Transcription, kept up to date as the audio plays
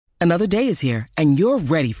Another day is here, and you're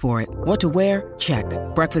ready for it. What to wear? Check.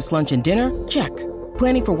 Breakfast, lunch, and dinner? Check.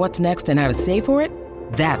 Planning for what's next and how to save for it?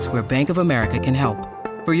 That's where Bank of America can help.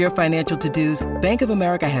 For your financial to-dos, Bank of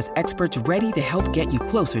America has experts ready to help get you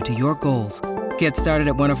closer to your goals. Get started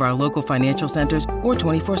at one of our local financial centers or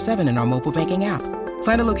 24/7 in our mobile banking app.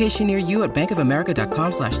 Find a location near you at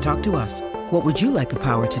bankofamerica.com/talktous. What would you like the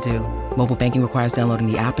power to do? Mobile banking requires downloading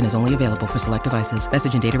the app and is only available for select devices.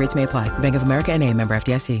 Message and data rates may apply. Bank of America N.A., member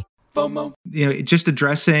FDIC. FOMO. Just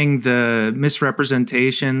addressing the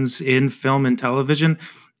misrepresentations in film and television.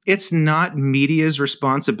 It's not media's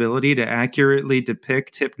responsibility to accurately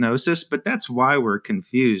depict hypnosis, but that's why we're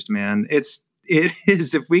confused, man. It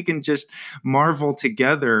is, if we can just marvel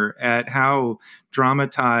together at how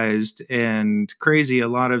dramatized and crazy a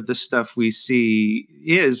lot of the stuff we see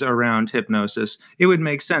is around hypnosis, it would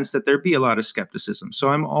make sense that there'd be a lot of skepticism.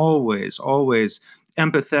 So I'm always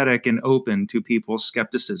empathetic and open to people's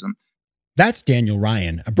skepticism. That's Daniel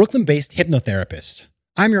Ryan, a Brooklyn-based hypnotherapist.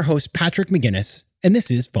 I'm your host, Patrick McGinnis, and this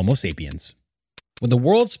is FOMO Sapiens. With the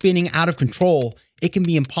world spinning out of control, it can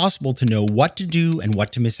be impossible to know what to do and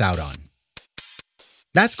what to miss out on.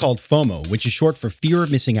 That's called FOMO, which is short for fear of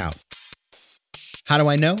missing out. How do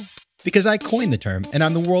I know? Because I coined the term, and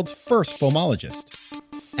I'm the world's first FOMologist.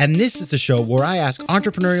 And this is the show where I ask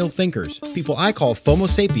entrepreneurial thinkers, people I call FOMO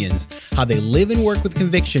Sapiens, how they live and work with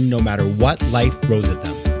conviction no matter what life throws at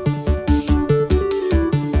them.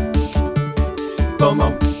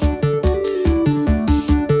 FOMO.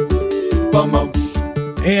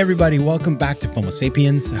 FOMO. Hey everybody, welcome back to FOMO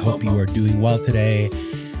Sapiens. I hope you are doing well today.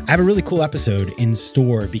 I have a really cool episode in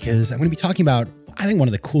store because I'm going to be talking about, I think, one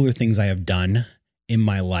of the cooler things I have done in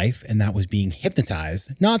my life, and that was being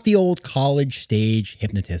hypnotized, not the old college stage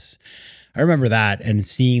hypnotist. I remember that and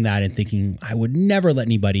seeing that and thinking I would never let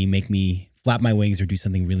anybody make me flap my wings or do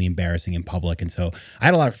something really embarrassing in public. And so I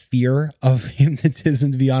had a lot of fear of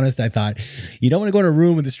hypnotism, to be honest. I thought you don't want to go in a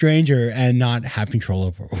room with a stranger and not have control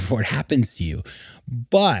over what happens to you.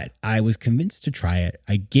 But I was convinced to try it.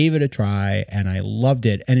 I gave it a try and I loved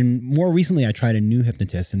it. And more recently, I tried a new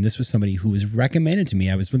hypnotist, and this was somebody who was recommended to me.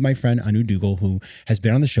 I was with my friend Anu Dougal, who has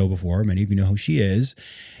been on the show before. Many of you know who she is.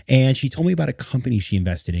 And she told me about a company she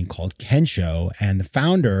invested in called Kensho. And the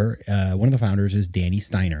founder, one of the founders is Danny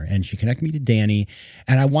Steiner. And she connected me to Danny.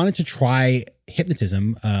 And I wanted to try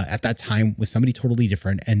hypnotism at that time with somebody totally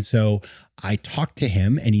different. And so I talked to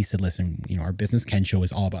him and he said, listen, our business Kensho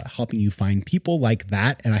is all about helping you find people like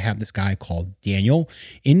that. And I have this guy called Daniel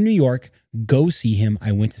in New York. Go see him.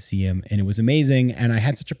 I went to see him and it was amazing. And I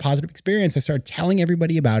had such a positive experience. I started telling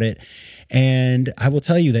everybody about it. And I will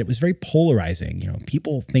tell you that it was very polarizing.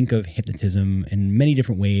 People think of hypnotism in many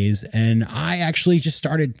different ways. And I actually just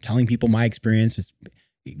started telling people my experience. It's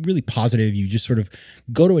really positive. You just sort of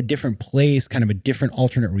go to a different place, kind of a different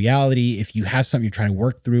alternate reality. If you have something you're trying to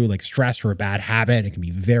work through, like stress or a bad habit, it can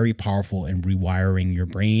be very powerful in rewiring your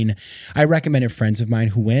brain. I recommended friends of mine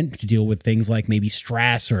who went to deal with things like maybe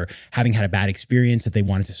stress or having had a bad experience that they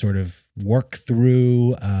wanted to sort of work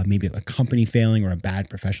through, maybe a company failing or a bad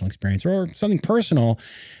professional experience or something personal.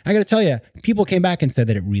 I got to tell you, people came back and said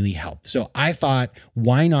that it really helped. So I thought,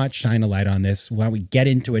 why not shine a light on this? Why don't we get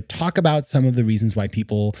into it, talk about some of the reasons why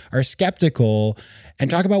people are skeptical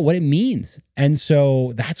and talk about what it means. And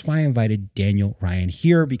so that's why I invited Daniel Ryan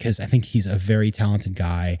here, because I think he's a very talented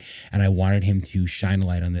guy and I wanted him to shine a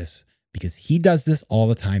light on this, because he does this all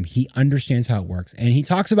the time. He understands how it works and he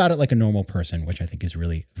talks about it like a normal person, which I think is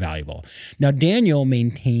really valuable. Now, Daniel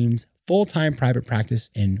maintains full-time private practice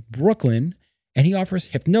in Brooklyn, and he offers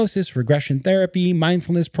hypnosis, regression therapy,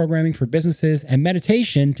 mindfulness programming for businesses, and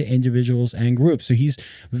meditation to individuals and groups. So he's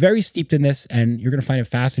very steeped in this and you're going to find it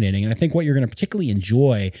fascinating. And I think what you're going to particularly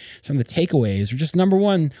enjoy, some of the takeaways are just, number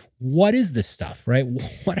one, what is this stuff, right?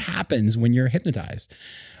 What happens when you're hypnotized?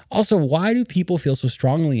 Also, why do people feel so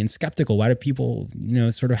strongly and skeptical? Why do people,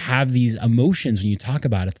 sort of have these emotions when you talk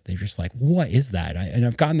about it? They're just like, what is that? And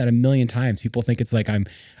I've gotten that a million times. People think it's like I'm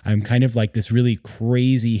kind of like this really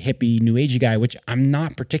crazy hippie new agey guy, which I'm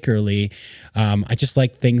not particularly. I just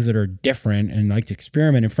like things that are different and like to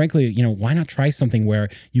experiment. And frankly, why not try something where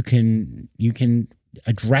you can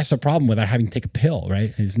address a problem without having to take a pill,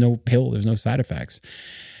 right? There's no pill, there's no side effects.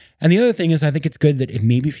 And the other thing is, I think it's good that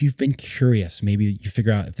if you've been curious, maybe you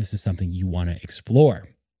figure out if this is something you want to explore.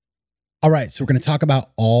 All right, so we're going to talk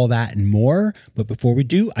about all that and more. But before we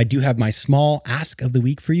do, I do have my small ask of the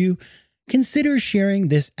week for you. Consider sharing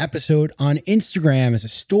this episode on Instagram as a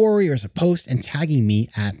story or as a post and tagging me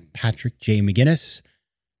at Patrick J. McGinnis.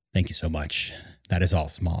 Thank you so much. That is all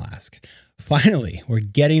small ask. Finally, we're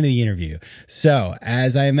getting to the interview. So,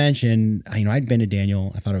 as I mentioned, I'd been to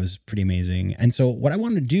Daniel. I thought it was pretty amazing. And so what I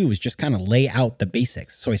wanted to do was just kind of lay out the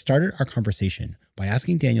basics. So I started our conversation by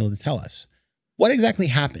asking Daniel to tell us what exactly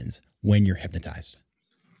happens when you're hypnotized.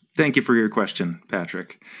 Thank you for your question,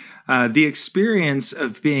 Patrick. The experience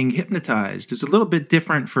of being hypnotized is a little bit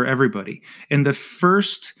different for everybody. And the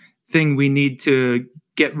first thing we need to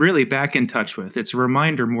get really back in touch with, it's a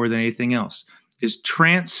reminder more than anything else, is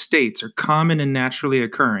trance states are common and naturally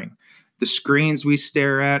occurring. The screens we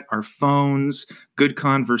stare at, our phones, good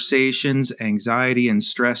conversations, anxiety and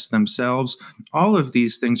stress themselves, all of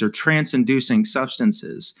these things are trance-inducing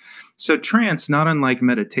substances. So trance, not unlike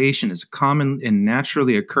meditation, is a common and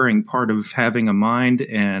naturally occurring part of having a mind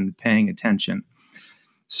and paying attention.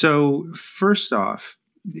 So first off,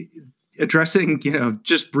 addressing,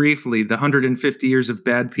 just briefly the 150 years of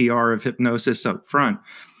bad PR of hypnosis up front.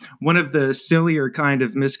 One of the sillier kind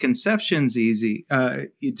of misconceptions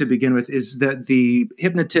to begin with is that the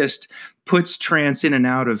hypnotist puts trance in and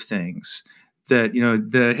out of things. That,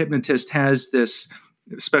 the hypnotist has this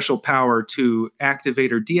special power to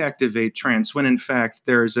activate or deactivate trance when in fact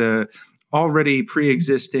there's a already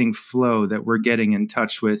pre-existing flow that we're getting in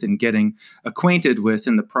touch with and getting acquainted with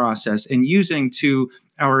in the process and using to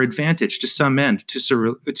our advantage to some end,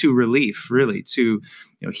 to relief, really, to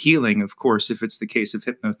healing, of course, if it's the case of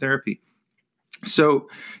hypnotherapy. So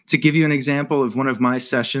to give you an example of one of my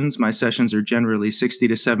sessions are generally 60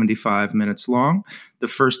 to 75 minutes long. The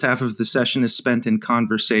first half of the session is spent in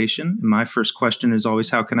conversation. My first question is always,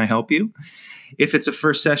 how can I help you? If it's a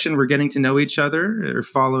first session, we're getting to know each other or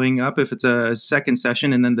following up. If it's a second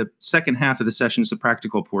session, and then the second half of the session is the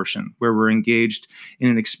practical portion where we're engaged in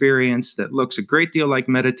an experience that looks a great deal like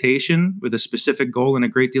meditation with a specific goal and a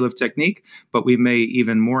great deal of technique, but we may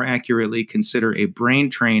even more accurately consider a brain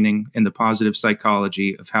training in the positive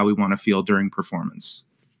psychology of how we want to feel during performance.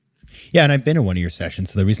 Yeah, and I've been in one of your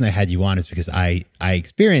sessions. So the reason I had you on is because I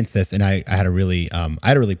experienced this, and I had a really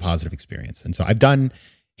positive experience. And so I've done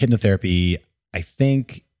hypnotherapy, I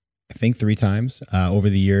think 3 times over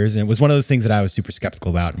the years. And it was one of those things that I was super skeptical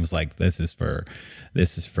about and was like, this is for,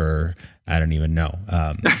 I don't even know,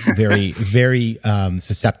 very, very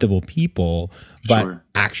susceptible people. But Sure.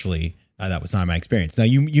 Actually, that was not my experience. Now,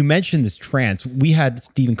 you mentioned this trance. We had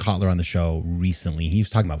Stephen Kotler on the show recently. He was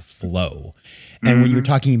talking about flow. And when you were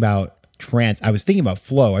talking about trance, I was thinking about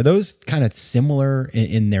flow. Are those kind of similar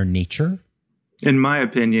in their nature? In my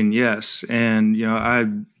opinion, yes. And, I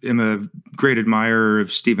am a great admirer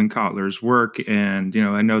of Stephen Kotler's work. And,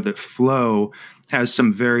 I know that flow has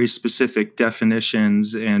some very specific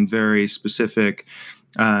definitions and very specific,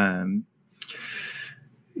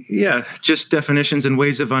 just definitions and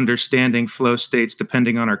ways of understanding flow states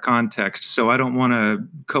depending on our context. So I don't want to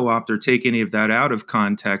co-opt or take any of that out of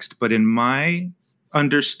context. But in my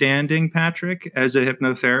understanding, Patrick, as a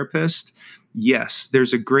hypnotherapist, yes,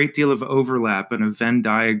 there's a great deal of overlap in a Venn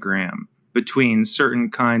diagram between certain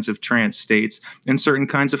kinds of trance states and certain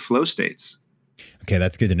kinds of flow states. Okay,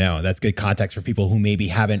 that's good to know. That's good context for people who maybe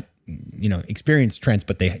haven't, experienced trance,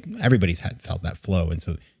 but everybody's felt that flow. And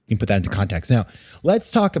so you can put that into context. Now,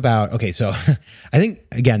 let's talk about, okay, so I think,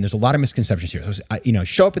 again, there's a lot of misconceptions here. So,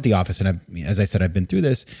 show up at the office, and as I said, I've been through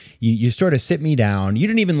this. You sort of sit me down. You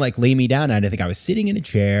didn't even lay me down. I think I was sitting in a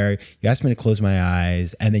chair. You asked me to close my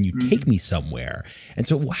eyes, and then you take me somewhere. And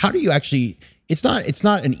so how do you actually, it's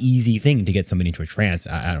not an easy thing to get somebody into a trance,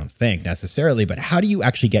 I don't think necessarily, but how do you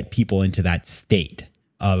actually get people into that state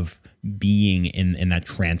of being in that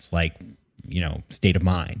trance-like, state of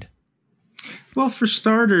mind? Well, for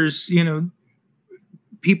starters,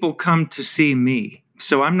 people come to see me.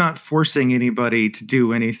 So I'm not forcing anybody to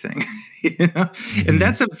do anything, And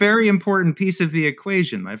that's a very important piece of the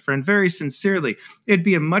equation, my friend, very sincerely. It'd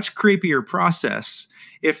be a much creepier process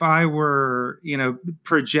if I were,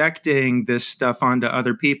 projecting this stuff onto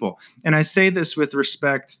other people. And I say this with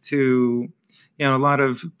respect to, a lot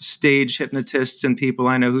of stage hypnotists and people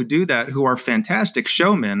I know who do that, who are fantastic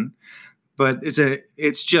showmen, but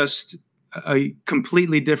it's just a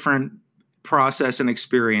completely different process and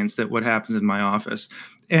experience that what happens in my office.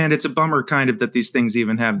 And it's a bummer kind of that these things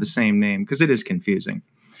even have the same name, because it is confusing,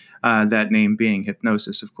 that name being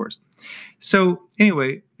hypnosis, of course. So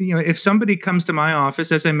anyway, if somebody comes to my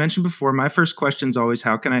office, as I mentioned before, my first question is always,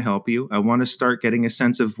 how can I help you? I want to start getting a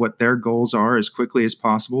sense of what their goals are as quickly as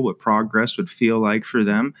possible, what progress would feel like for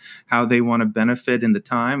them, how they want to benefit in the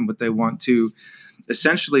time, what they want to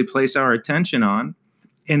essentially place our attention on.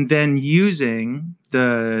 And then using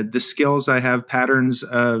the skills I have, patterns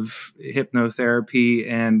of hypnotherapy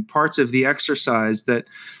and parts of the exercise that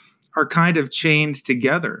are kind of chained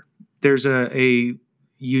together. There's a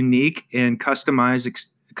unique and customized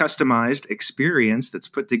experience that's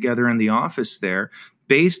put together in the office there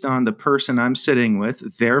based on the person I'm sitting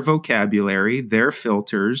with, their vocabulary, their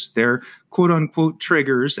filters, their quote unquote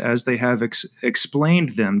triggers as they have explained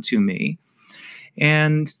them to me.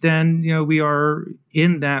 And then, we are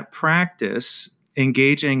in that practice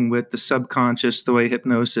engaging with the subconscious the way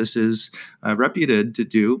hypnosis is reputed to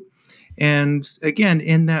do. And again,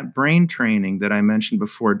 in that brain training that I mentioned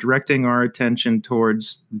before, directing our attention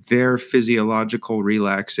towards their physiological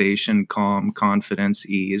relaxation, calm, confidence,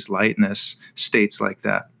 ease, lightness, states like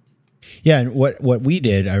that. Yeah. And what we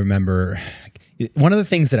did, I remember, one of the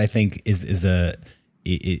things that I think is a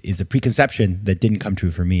preconception that didn't come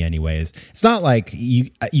true for me anyway, is it's not like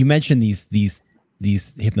you mentioned these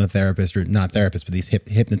hypnotherapists, or not therapists, but these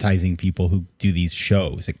hypnotizing people who do these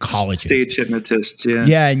shows at colleges. Stage hypnotists, yeah.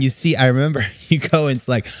 Yeah, and you see, I remember you go and it's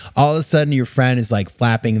like all of a sudden your friend is like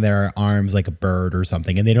flapping their arms like a bird or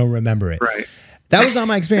something and they don't remember it. Right. That was not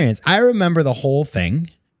my experience. I remember the whole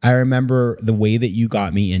thing. I remember the way that you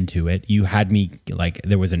got me into it. You had me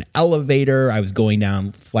there was an elevator. I was going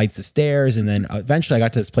down flights of stairs. And then eventually I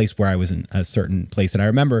got to this place where I was in a certain place. And I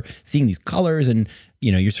remember seeing these colors and,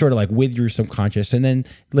 you're sort of like with your subconscious. And then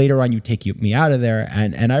later on you take me out of there.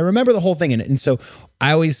 And I remember the whole thing. And so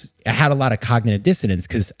I always had a lot of cognitive dissonance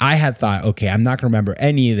because I had thought, okay, I'm not going to remember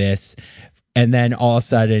any of this. And then all of a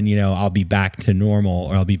sudden, I'll be back to normal,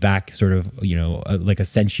 or I'll be back sort of, like a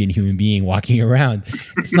sentient human being walking around.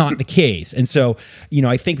 It's not the case. And so,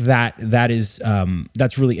 I think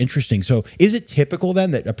that's really interesting. So is it typical then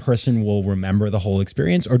that a person will remember the whole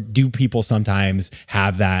experience, or do people sometimes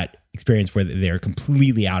have that experience where they're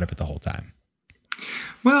completely out of it the whole time?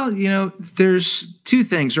 Well, there's two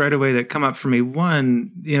things right away that come up for me.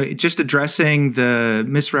 One, just addressing the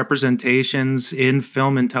misrepresentations in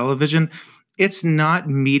film and television. It's not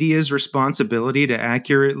media's responsibility to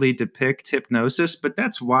accurately depict hypnosis, but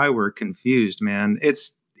that's why we're confused, man. It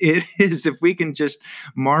is, if we can just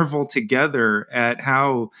marvel together at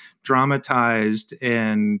how dramatized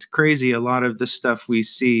and crazy a lot of the stuff we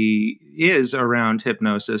see is around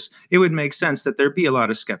hypnosis, it would make sense that there'd be a lot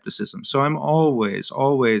of skepticism. So I'm always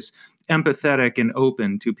empathetic and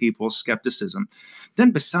open to people's skepticism.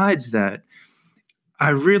 Then besides that, I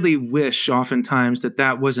really wish oftentimes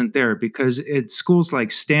that wasn't there, because at schools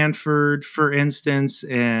like Stanford, for instance,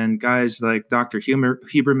 and guys like Dr.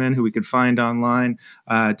 Huberman, who we could find online,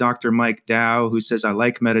 Dr. Mike Dow, who says, I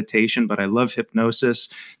like meditation, but I love hypnosis.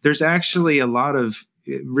 There's actually a lot of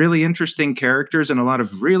really interesting characters and a lot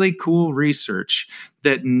of really cool research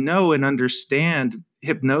that know and understand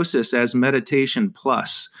hypnosis as meditation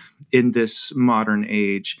plus in this modern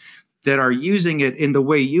age, that are using it in the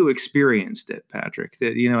way you experienced it, Patrick,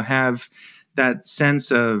 that, have that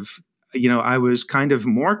sense of, I was kind of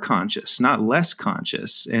more conscious, not less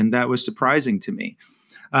conscious. And that was surprising to me.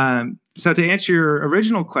 So to answer your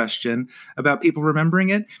original question about people remembering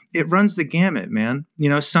it, it runs the gamut, man.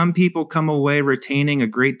 Some people come away retaining a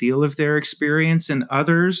great deal of their experience, and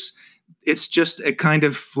others, it's just a kind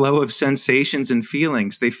of flow of sensations and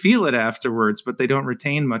feelings. They feel it afterwards, but they don't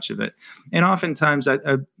retain much of it. And oftentimes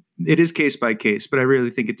it is case by case, but I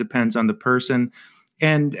really think it depends on the person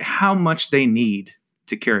and how much they need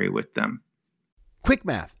to carry with them. Quick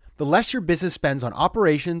math. The less your business spends on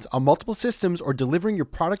operations, on multiple systems, or delivering your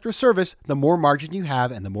product or service, the more margin you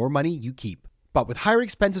have and the more money you keep. But with higher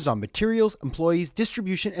expenses on materials, employees,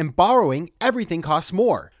 distribution, and borrowing, everything costs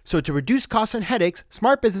more. So to reduce costs and headaches,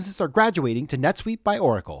 smart businesses are graduating to NetSuite by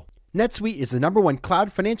Oracle. NetSuite is the #1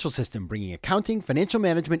 cloud financial system, bringing accounting, financial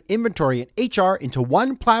management, inventory, and HR into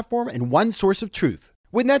one platform and one source of truth.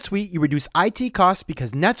 With NetSuite, you reduce IT costs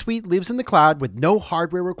because NetSuite lives in the cloud with no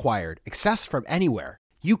hardware required, accessed from anywhere.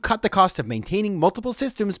 You cut the cost of maintaining multiple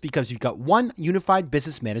systems because you've got one unified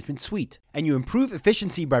business management suite. And you improve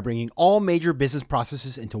efficiency by bringing all major business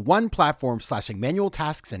processes into one platform, slashing manual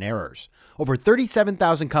tasks and errors. Over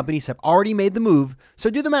 37,000 companies have already made the move, so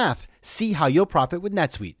do the math. See how you'll profit with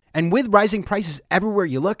NetSuite. And with rising prices everywhere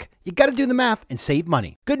you look, you gotta do the math and save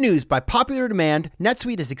money. Good news, by popular demand,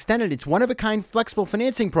 NetSuite has extended its one-of-a-kind flexible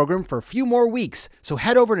financing program for a few more weeks. So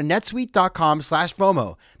head over to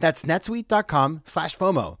netsuite.com/FOMO. That's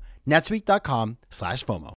netsuite.com/FOMO.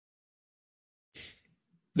 netsuite.com/FOMO.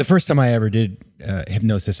 The first time I ever did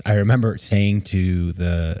hypnosis, I remember saying to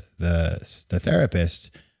the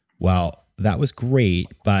therapist, well, that was great,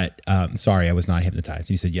 but sorry, I was not hypnotized. And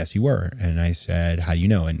he said, yes, you were. And I said, how do you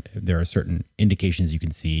know? And there are certain indications you can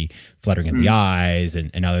see, fluttering of the eyes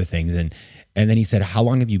and other things. And then he said, how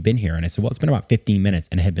long have you been here? And I said, well, it's been about 15 minutes,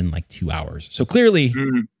 and it had been like 2 hours. So clearly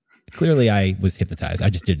Clearly I was hypnotized. I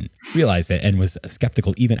just didn't realize it and was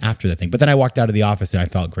skeptical even after the thing. But then I walked out of the office and I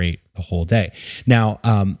felt great the whole day. Now,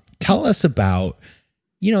 tell us about,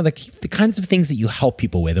 the kinds of things that you help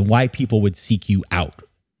people with and why people would seek you out.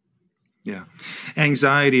 Yeah.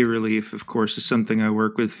 Anxiety relief, of course, is something I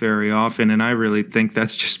work with very often. And I really think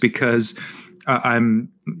that's just because I'm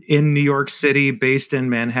in New York City, based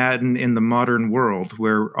in Manhattan, in the modern world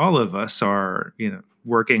where all of us are,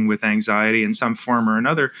 working with anxiety in some form or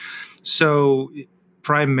another. So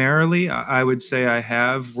primarily, I would say I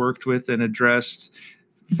have worked with and addressed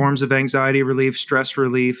forms of anxiety relief, stress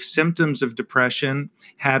relief, symptoms of depression,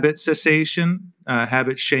 habit cessation,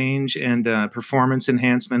 habit change, and performance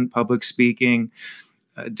enhancement, public speaking,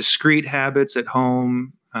 discrete habits at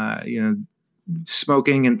home,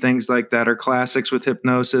 smoking and things like that are classics with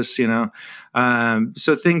hypnosis,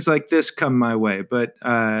 So things like this come my way. But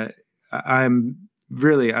I'm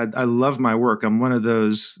really, I love my work. I'm one of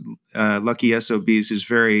those lucky SOBs who's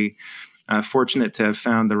very fortunate to have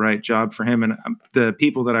found the right job for him. And the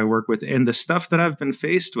people that I work with and the stuff that I've been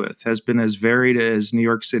faced with has been as varied as New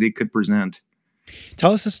York City could present.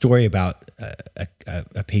 Tell us a story about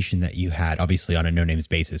a patient that you had, obviously on a no-names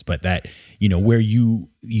basis, but that, where you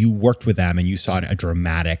worked with them and you saw a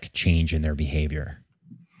dramatic change in their behavior.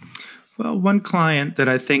 Well, one client that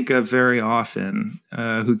I think of very often,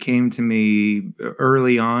 who came to me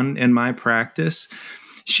early on in my practice,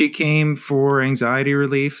 she came for anxiety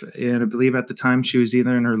relief, and I believe at the time she was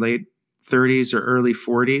either in her late 30s or early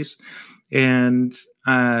 40s. And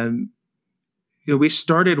we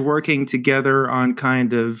started working together on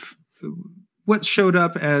kind of what showed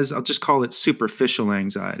up as, I'll just call it superficial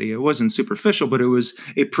anxiety. It wasn't superficial, but it was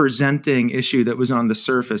a presenting issue that was on the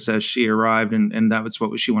surface as she arrived, and that was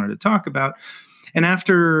what she wanted to talk about. And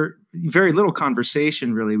after very little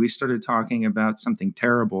conversation, really, we started talking about something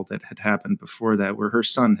terrible that had happened before that, where her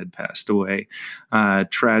son had passed away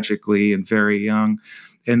tragically and very young.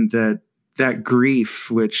 And that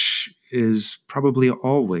grief, which is probably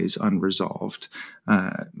always unresolved,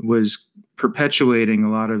 was perpetuating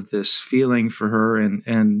a lot of this feeling for her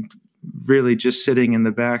and really just sitting in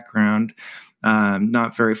the background,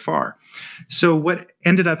 not very far. So what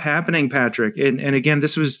ended up happening, Patrick, and again,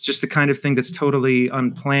 this was just the kind of thing that's totally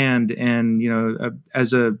unplanned. And,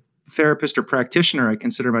 as a therapist or practitioner, I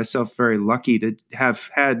consider myself very lucky to have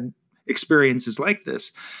had experiences like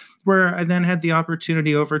this, where I then had the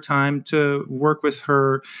opportunity over time to work with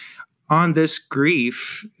her on this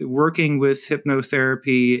grief, working with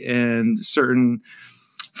hypnotherapy and certain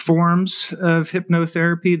forms of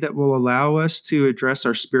hypnotherapy that will allow us to address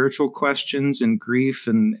our spiritual questions and grief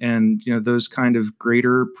and those kind of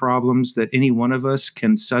greater problems that any one of us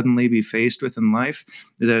can suddenly be faced with in life,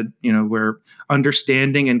 that where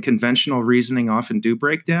understanding and conventional reasoning often do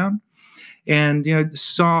break down. And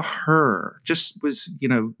saw her, just was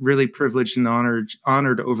really privileged and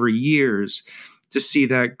honored over years to see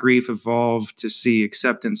that grief evolve, to see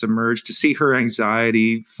acceptance emerge, to see her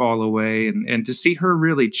anxiety fall away, and to see her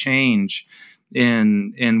really change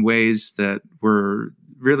in ways that were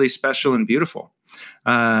really special and beautiful.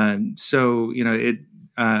 So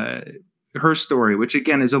her story, which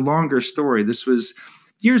again is a longer story, this was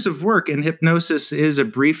years of work, and hypnosis is a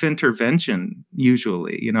brief intervention.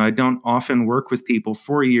 Usually, I don't often work with people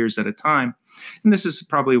for years at a time, and this is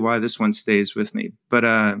probably why this one stays with me.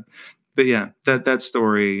 But yeah, that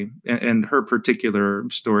story and her particular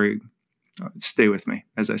story stay with me,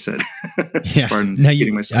 as I said. Yeah. Pardon now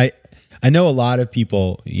repeating myself. I know a lot of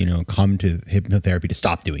people, come to hypnotherapy to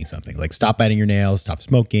stop doing something, like stop biting your nails, stop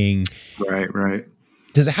smoking. Right.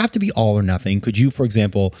 Does it have to be all or nothing? Could you, for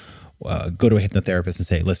example, go to a hypnotherapist and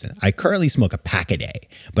say, listen, I currently smoke a pack a day,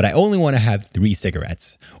 but I only want to have 3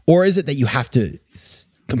 cigarettes? Or is it that you have to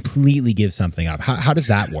completely give something up? How does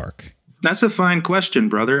that work? That's a fine question,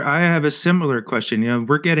 brother. I have a similar question.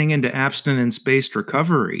 We're getting into abstinence-based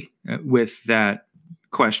recovery with that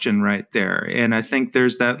question right there. And I think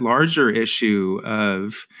there's that larger issue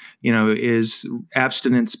of, is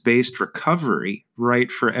abstinence-based recovery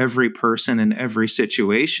right for every person in every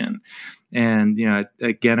situation? And,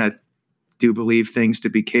 again, I do believe things to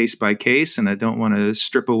be case by case, and I don't want to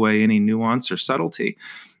strip away any nuance or subtlety.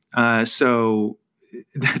 So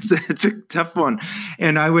it's a tough one.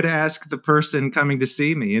 And I would ask the person coming to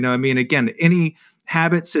see me, again, any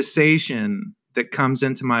habit cessation that comes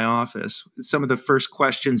into my office, some of the first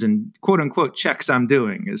questions and quote unquote checks I'm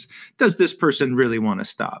doing is, does this person really want to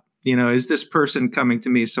stop? Is this person coming to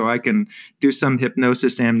me so I can do some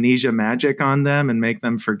hypnosis amnesia magic on them and make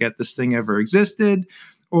them forget this thing ever existed?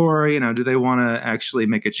 Or, do they want to actually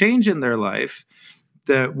make a change in their life?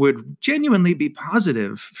 that would genuinely be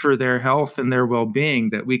positive for their health and their well-being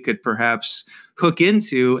that we could perhaps hook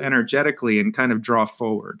into energetically and kind of draw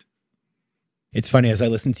forward. It's funny, as I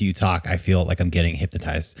listen to you talk, I feel like I'm getting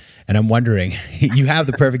hypnotized. And I'm wondering, you have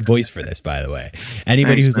the perfect voice for this, by the way.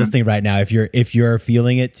 Anybody who's listening right now, if you're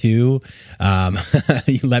feeling it too,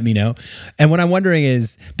 you let me know. And what I'm wondering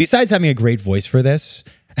is, besides having a great voice for this,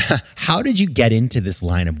 how did you get into this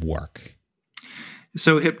line of work?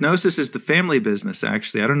 So hypnosis is the family business,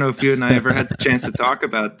 actually. I don't know if you and I ever had the chance to talk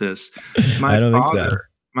about this. I don't think so.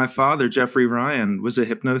 My father, Jeffrey Ryan, was a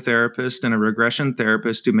hypnotherapist and a regression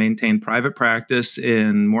therapist who maintained private practice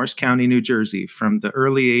in Morris County, New Jersey from the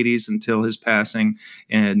early 80s until his passing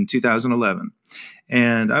in 2011.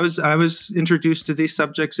 And I was introduced to these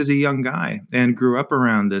subjects as a young guy and grew up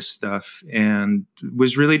around this stuff and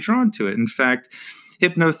was really drawn to it. In fact,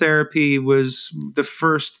 hypnotherapy was the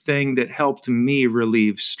first thing that helped me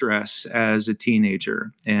relieve stress as a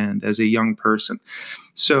teenager and as a young person.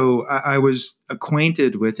 So I was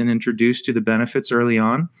acquainted with and introduced to the benefits early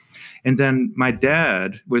on. And then my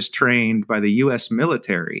dad was trained by the U.S.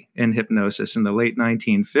 military in hypnosis in the late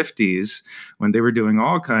 1950s when they were doing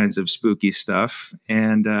all kinds of spooky stuff.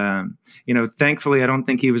 And, thankfully, I don't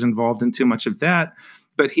think he was involved in too much of that.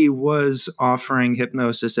 But he was offering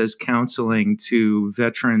hypnosis as counseling to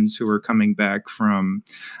veterans who were coming back from,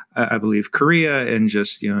 I believe, Korea and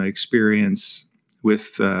just, experience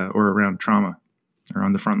with or around trauma or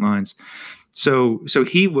on the front lines. So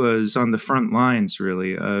he was on the front lines,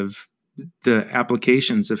 really, of the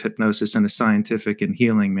applications of hypnosis in a scientific and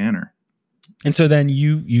healing manner. And so then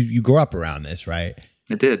you grew up around this, right?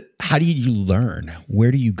 I did. How do you learn?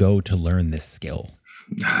 Where do you go to learn this skill?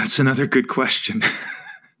 That's another good question.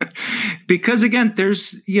 Because again,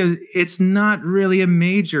 it's not really a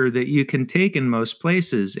major that you can take in most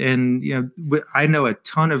places. And, I know a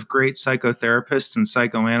ton of great psychotherapists and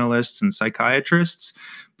psychoanalysts and psychiatrists,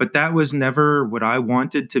 but that was never what I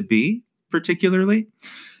wanted to be particularly.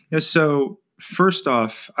 So first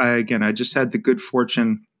off, I just had the good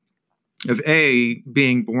fortune of A,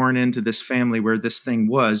 being born into this family where this thing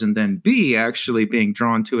was, and then B, actually being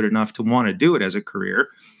drawn to it enough to want to do it as a career.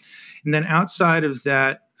 And then outside of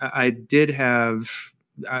that, I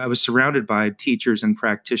was surrounded by teachers and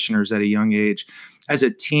practitioners at a young age. As a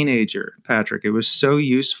teenager, Patrick, it was so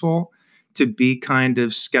useful to be kind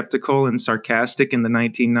of skeptical and sarcastic in the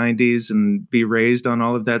 1990s and be raised on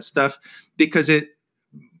all of that stuff, because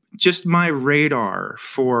just my radar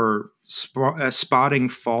for spotting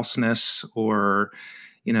falseness or,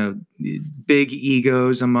 big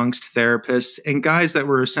egos amongst therapists and guys that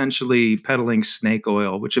were essentially peddling snake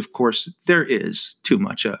oil, which of course there is too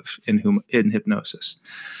much of in hypnosis.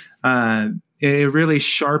 It really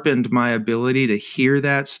sharpened my ability to hear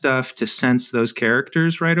that stuff, to sense those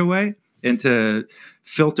characters right away, and to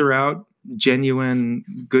filter out genuine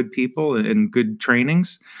good people and good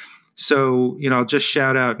trainings. So, I'll just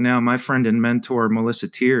shout out now my friend and mentor, Melissa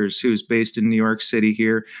Tears, who's based in New York City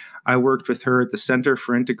here. I worked with her at the Center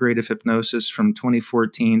for Integrative Hypnosis from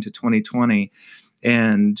 2014 to 2020.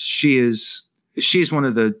 And she's one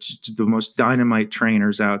of the most dynamite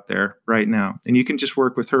trainers out there right now. And you can just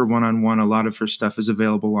work with her one-on-one. A lot of her stuff is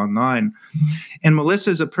available online. And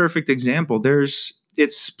Melissa is a perfect example.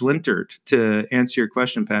 It's splintered, to answer your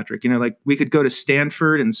question, Patrick. We could go to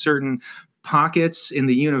Stanford and certain pockets in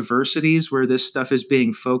the universities where this stuff is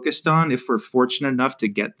being focused on, if we're fortunate enough to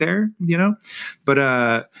get there,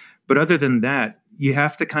 But other than that, you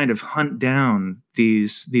have to kind of hunt down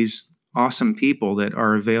these awesome people that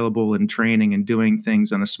are available in training and doing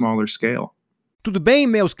things on a smaller scale. Tudo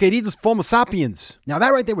bem, meus queridos Homo sapiens? Now that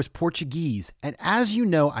right there was Portuguese. And as you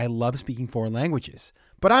know, I love speaking foreign languages.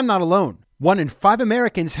 But I'm not alone. 1 in 5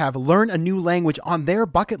 Americans have learned a new language on their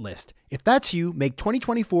bucket list. If that's you, make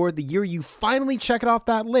 2024 the year you finally check it off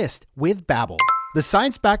that list with Babbel, the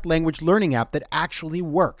science-backed language learning app that actually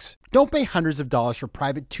works. Don't pay hundreds of dollars for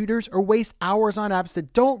private tutors or waste hours on apps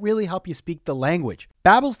that don't really help you speak the language.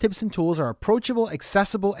 Babbel's tips and tools are approachable,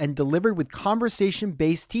 accessible, and delivered with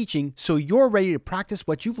conversation-based teaching, so you're ready to practice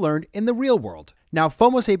what you've learned in the real world. Now,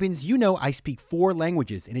 FOMO Sapiens, I speak 4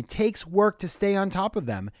 languages, and it takes work to stay on top of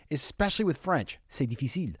them, especially with French. C'est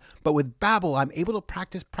difficile. But with Babbel, I'm able to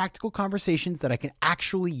practice practical conversations that I can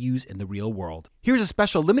actually use in the real world. Here's a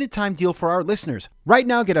special limited time deal for our listeners. Right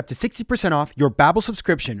now, get up to 60% off your Babbel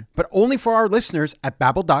subscription, but only for our listeners at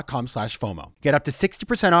babbel.com/FOMO. Get up to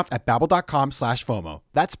 60% off at babbel.com/FOMO.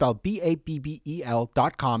 That's spelled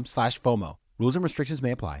BABBEL.com/FOMO. Rules and restrictions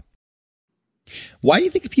may apply. Why do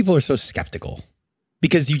you think people are so skeptical?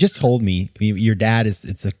 Because you just told me your dad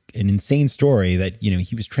it's an insane story that,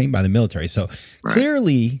 he was trained by the military. So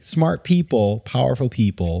clearly smart people, powerful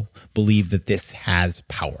people believe that this has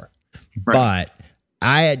power. Right. But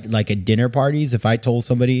I had like at dinner parties, if I told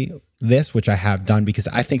somebody this, which I have done because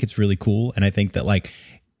I think it's really cool. And I think that like,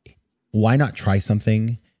 why not try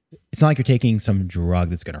something? It's not like you're taking some drug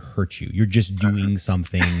that's going to hurt you. You're just doing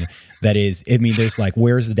something that is, there's like,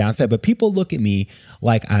 where's the downside? But people look at me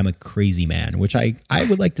like I'm a crazy man, which I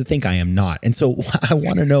would like to think I am not. And so I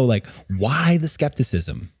want to know, like, why the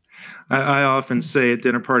skepticism? I often say at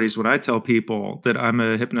dinner parties, when I tell people that I'm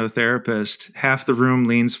a hypnotherapist, half the room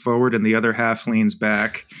leans forward and the other half leans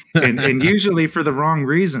back. And usually for the wrong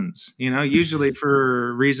reasons, usually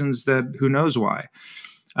for reasons that who knows why.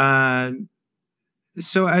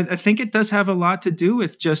 So I think it does have a lot to do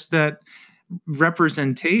with just that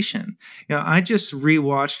representation. I just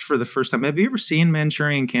rewatched for the first time. Have you ever seen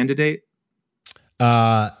Manchurian Candidate?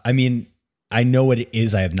 I know what it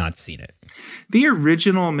is. I have not seen it. The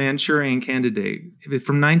original Manchurian Candidate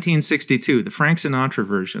from 1962, the Frank Sinatra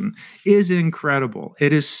version, is incredible.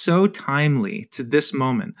 It is so timely to this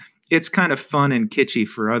moment. It's kind of fun and kitschy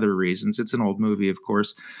for other reasons. It's an old movie, of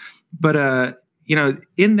course. But,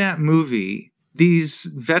 in that movie, these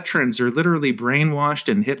veterans are literally brainwashed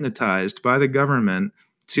and hypnotized by the government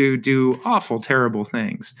to do awful, terrible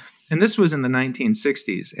things. And this was in the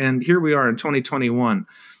 1960s. And here we are in 2021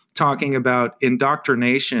 talking about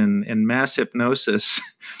indoctrination and mass hypnosis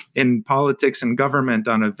in politics and government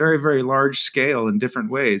on a very, very large scale in different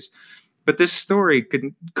ways. But this story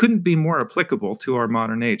couldn't be more applicable to our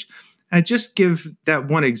modern age. I just give that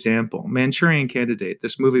one example, Manchurian Candidate,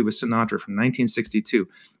 this movie with Sinatra from 1962,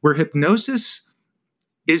 where hypnosis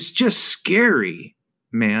is just scary,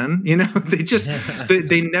 man.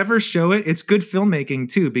 They never show it. It's good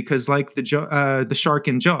filmmaking too, because like the shark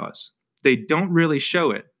in Jaws, they don't really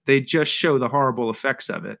show it. They just show the horrible effects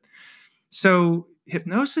of it. So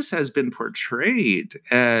hypnosis has been portrayed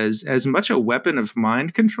as much a weapon of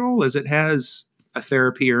mind control as it has a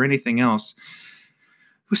therapy or anything else.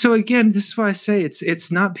 So again, this is why I say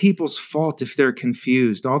it's not people's fault if they're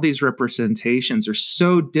confused. All these representations are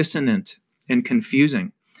so dissonant and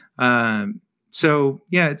confusing. It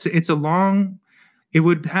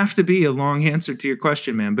would have to be a long answer to your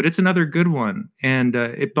question, man, but it's another good one. And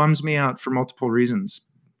it bums me out for multiple reasons.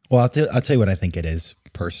 Well, I'll tell you what I think it is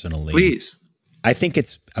personally. Please. I think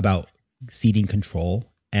it's about ceding control.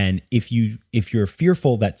 And if you're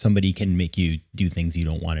fearful that somebody can make you do things you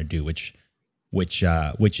don't want to do, which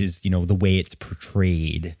is, the way it's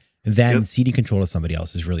portrayed, then ceding control to somebody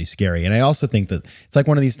else is really scary. And I also think that it's like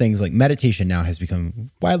one of these things, like meditation now has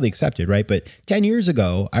become widely accepted, right? But 10 years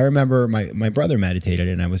ago, I remember my brother meditated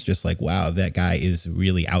and I was just like, wow, that guy is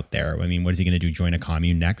really out there. I mean, what is he going to do? Join a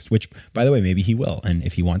commune next? Which, by the way, maybe he will. And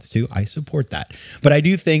if he wants to, I support that. But I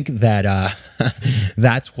do think that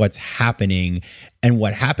that's what's happening and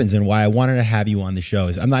what happens, and why I wanted to have you on the show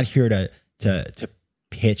is I'm not here to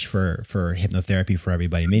pitch for hypnotherapy for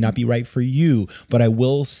everybody. It may not be right for you, but I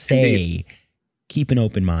will say keep an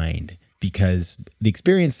open mind, because the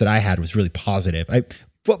experience that I had was really positive.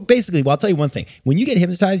 I'll tell you one thing. When you get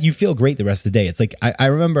hypnotized, you feel great the rest of the day. It's like, I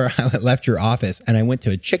remember I left your office and I went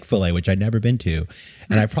to a Chick-fil-A, which I'd never been to.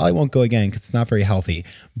 And I probably won't go again because it's not very healthy.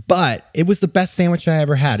 But it was the best sandwich I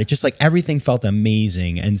ever had. It just like everything felt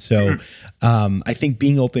amazing. And so I think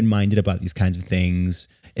being open-minded about these kinds of things,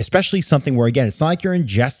 especially something where, again, it's not like you're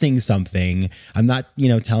ingesting something. I'm not,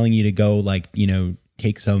 telling you to go like,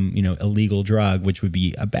 take some, illegal drug, which would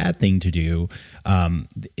be a bad thing to do.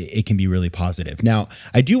 It can be really positive. Now,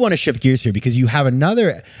 I do want to shift gears here because you have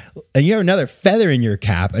another feather in your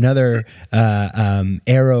cap, another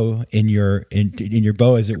arrow in your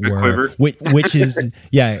bow, as it were, which is,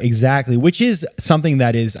 yeah, exactly. Which is something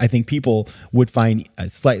that is, I think people would find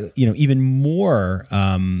slightly, even more,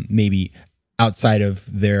 maybe outside of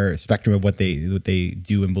their spectrum of what they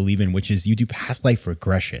do and believe in, which is you do past life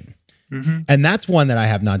regression. Mm-hmm. And that's one that I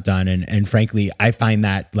have not done. And frankly, I find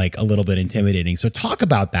that like a little bit intimidating. So talk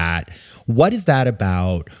about that. What is that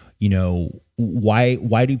about?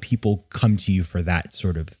 Why do people come to you for that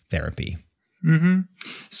sort of therapy? Mm-hmm.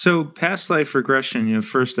 So past life regression,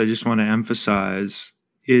 first I just want to emphasize,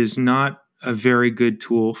 is not a very good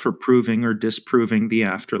tool for proving or disproving the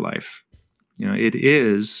afterlife. It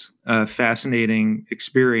is a fascinating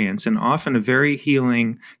experience and often a very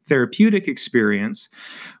healing therapeutic experience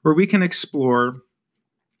where we can explore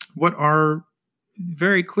what are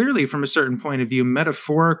very clearly, from a certain point of view,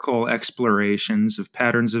 metaphorical explorations of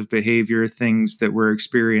patterns of behavior, things that we're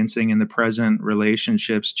experiencing in the present,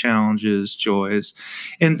 relationships, challenges, joys.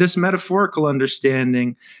 And this metaphorical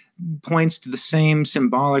understanding points to the same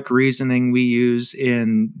symbolic reasoning we use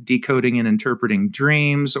in decoding and interpreting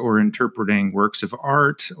dreams, or interpreting works of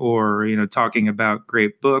art, or, talking about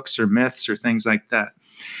great books or myths or things like that.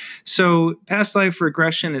 So past life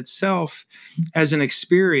regression itself as an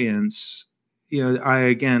experience, I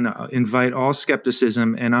again invite all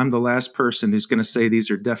skepticism, and I'm the last person who's going to say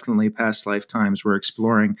these are definitely past lifetimes we're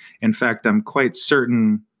exploring. In fact, I'm quite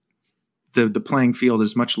certain the playing field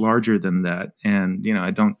is much larger than that. And,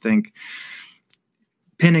 I don't think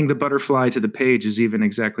pinning the butterfly to the page is even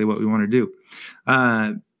exactly what we want to do.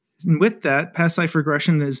 And with that, past life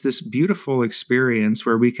regression is this beautiful experience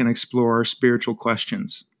where we can explore spiritual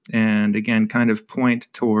questions. And again, kind of point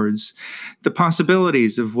towards the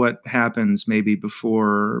possibilities of what happens maybe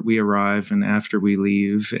before we arrive and after we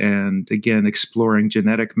leave. And again, exploring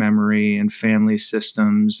genetic memory and family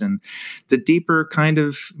systems and the deeper kind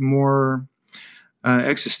of more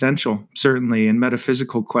existential, certainly, and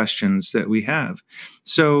metaphysical questions that we have.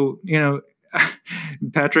 So,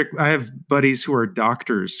 Patrick, I have buddies who are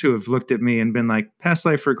doctors who have looked at me and been like, past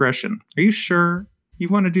life regression, are you sure you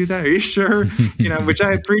want to do that? Are you sure? Which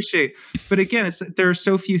I appreciate. But again, there are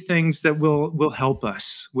so few things that will help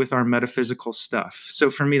us with our metaphysical stuff. So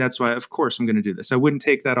for me, that's why, of course, I'm going to do this. I wouldn't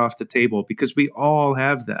take that off the table because we all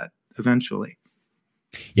have that eventually.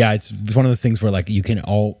 Yeah, it's one of those things where you can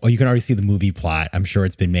already see the movie plot. I'm sure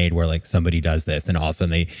it's been made where somebody does this and all of a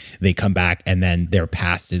sudden they come back and then their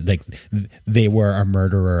past is they were a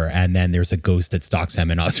murderer and then there's a ghost that stalks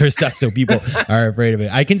them and all sort of stuff. So people are afraid of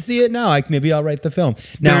it. I can see it now. Maybe I'll write the film.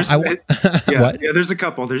 Now, what? Yeah, there's a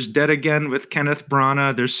couple. There's Dead Again with Kenneth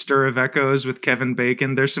Branagh. There's Stir of Echoes with Kevin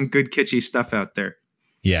Bacon. There's some good kitschy stuff out there.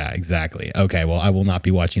 Yeah, exactly. Okay, well, I will not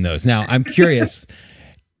be watching those. Now, I'm curious.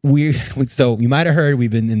 So you might have heard we've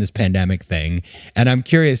been in this pandemic thing, and I'm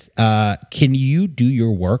curious, can you do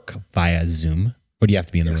your work via Zoom, or do you have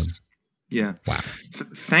to be in the room? Yeah. Wow.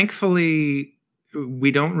 Thankfully, we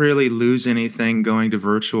don't really lose anything going to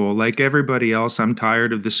virtual. Like everybody else, I'm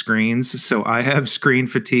tired of the screens, so I have screen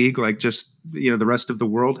fatigue like just the rest of the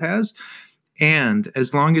world has. And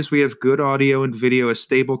as long as we have good audio and video, a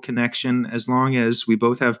stable connection, as long as we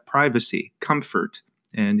both have privacy, comfort,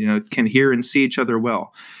 and can hear and see each other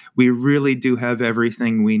well, we really do have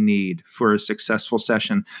everything we need for a successful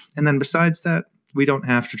session. And then besides that, we don't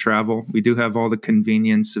have to travel. We do have all the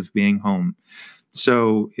convenience of being home.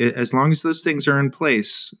 So as long as those things are in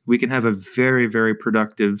place, we can have a very, very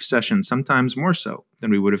productive session, sometimes more so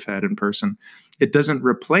than we would have had in person. It doesn't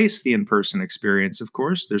replace the in-person experience, of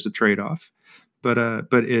course. There's a trade-off, but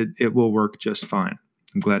it will work just fine,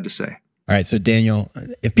 I'm glad to say. All right. So Daniel,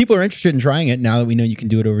 if people are interested in trying it, now that we know you can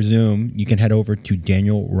do it over Zoom, you can head over to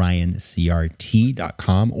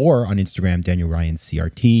danielryancrt.com or on Instagram,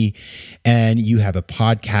 danielryancrt. And you have a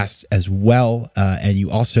podcast as well. And you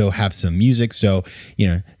also have some music. So,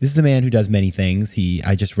 this is a man who does many things.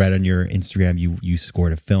 I just read on your Instagram, you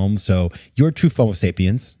scored a film. So you're a true Homo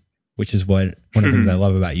sapiens, which is one of the things I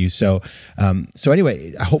love about you. So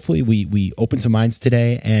anyway, hopefully we open some minds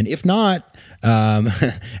today. And if not,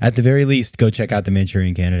 at the very least, go check out The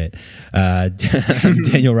Manchurian Candidate.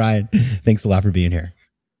 Daniel Ryan, thanks a lot for being here.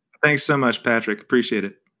 Thanks so much, Patrick. Appreciate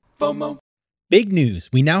it. FOMO. Big news.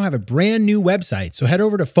 We now have a brand new website. So head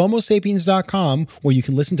over to FOMOsapiens.com where you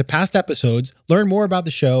can listen to past episodes, learn more about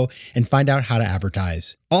the show, and find out how to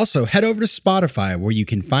advertise. Also, head over to Spotify where you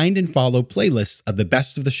can find and follow playlists of the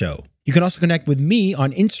best of the show. You can also connect with me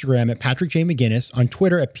on Instagram at Patrick J. McGinnis, on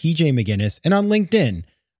Twitter at PJ McGinnis, and on LinkedIn.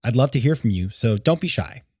 I'd love to hear from you, so don't be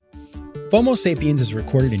shy. FOMO Sapiens is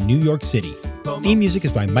recorded in New York City. Theme music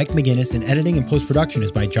is by Mike McGinnis, and editing and post-production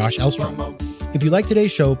is by Josh Elstrom. If you like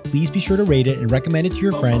today's show, please be sure to rate it and recommend it to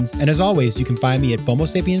your friends. And as always, you can find me at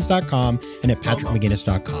FOMOsapiens.com and at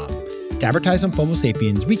PatrickMcGinnis.com. To advertise on FOMO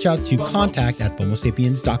Sapiens, reach out to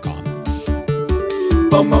contact@FOMOsapiens.com.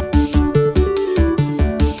 FOMO.